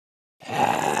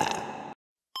Banger,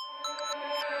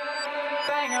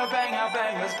 banger,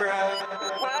 bangers, bro.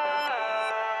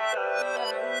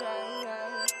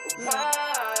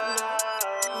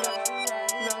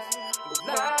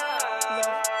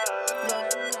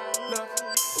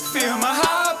 Feel my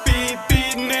heartbeat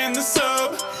beating in the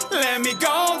sub. Let me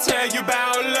go and tell you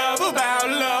about love, about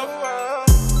love.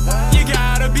 You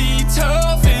gotta be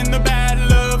tough in the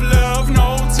battle of love.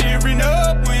 No tearing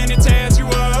up when it tears you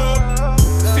up.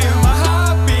 Feel my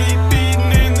heartbeat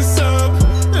beating in the sub.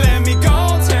 Let me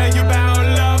go and tell you about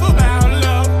love, about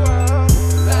love.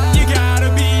 You gotta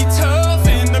be tough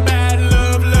in the battle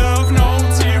of love. No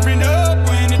tearing up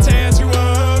when it tears you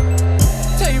up.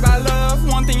 Tell you about love,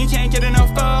 one thing you can't get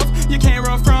enough of. You can't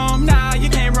run from, nah, you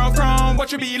can't run from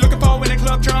what you be looking for when a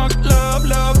club drunk. Love,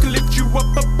 love could lift you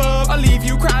up above. I'll leave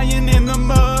you crying in the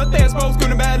mud. There's both good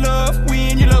and bad love.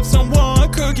 When you love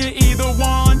someone, could get either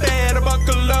one. Better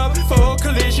buckle up for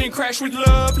collision, crash with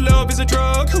love. Love is a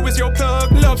drug, who is your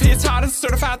plug? Love hits hard as a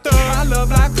certified thug. I love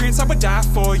like Prince, I would die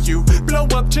for you. Blow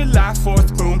up July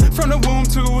 4th, boom. From the womb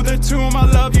to the tomb, I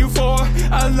love you for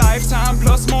a lifetime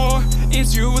plus more.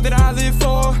 It's you that I live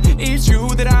for, it's you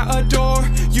that I adore.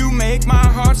 You make my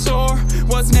heart soar.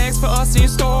 What's next for us in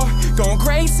store? Going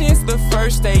crazy since the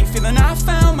first day, feeling I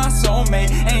found my soulmate.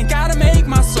 Ain't gotta make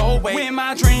my soul wait. When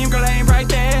my dream girl ain't right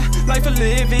there, life a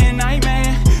living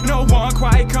nightmare. No one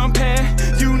quite compare.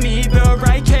 You need the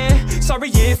right care. Sorry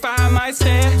if I might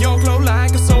stare. Your glow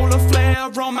like a solar flare.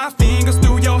 Roll my fingers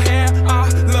through your hair. Our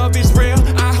love is real,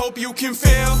 I hope you can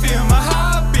feel. Feel my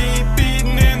heartbeat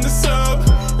beating in the sub.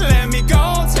 Let me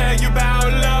go tell you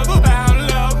about love, about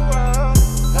love.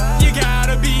 You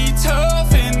gotta be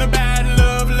tough in the battle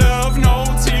of love. No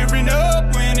tearing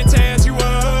up when it tears you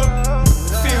up.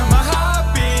 Feel my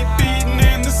heartbeat beating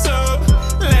in the sub.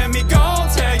 Let me go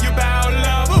tell you about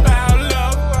love, about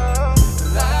love.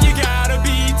 You gotta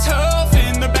be tough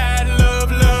in the battle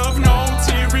of love. No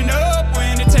tearing up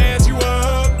when it tears you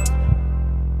up.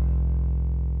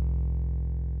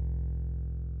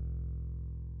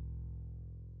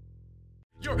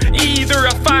 You're either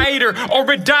a fighter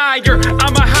or a dyer.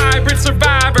 I'm a hybrid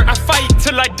survivor. I fight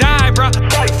till I die, bruh.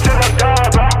 Fight till I die,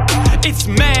 bruh. It's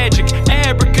magic,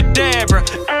 abracadabra,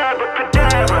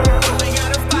 abracadabra. We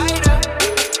got a fighter.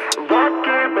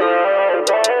 Rocky baby,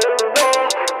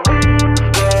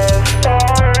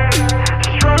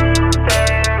 strength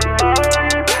and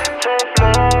mind, tough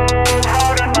love,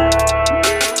 hard and night.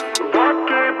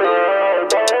 Rocky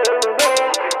baby,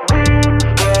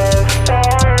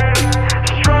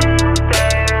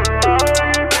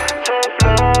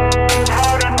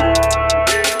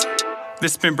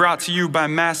 this been brought to you by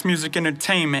Mass Music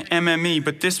Entertainment, MME,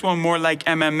 but this one more like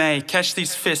MMA. Catch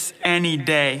these fists any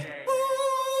day.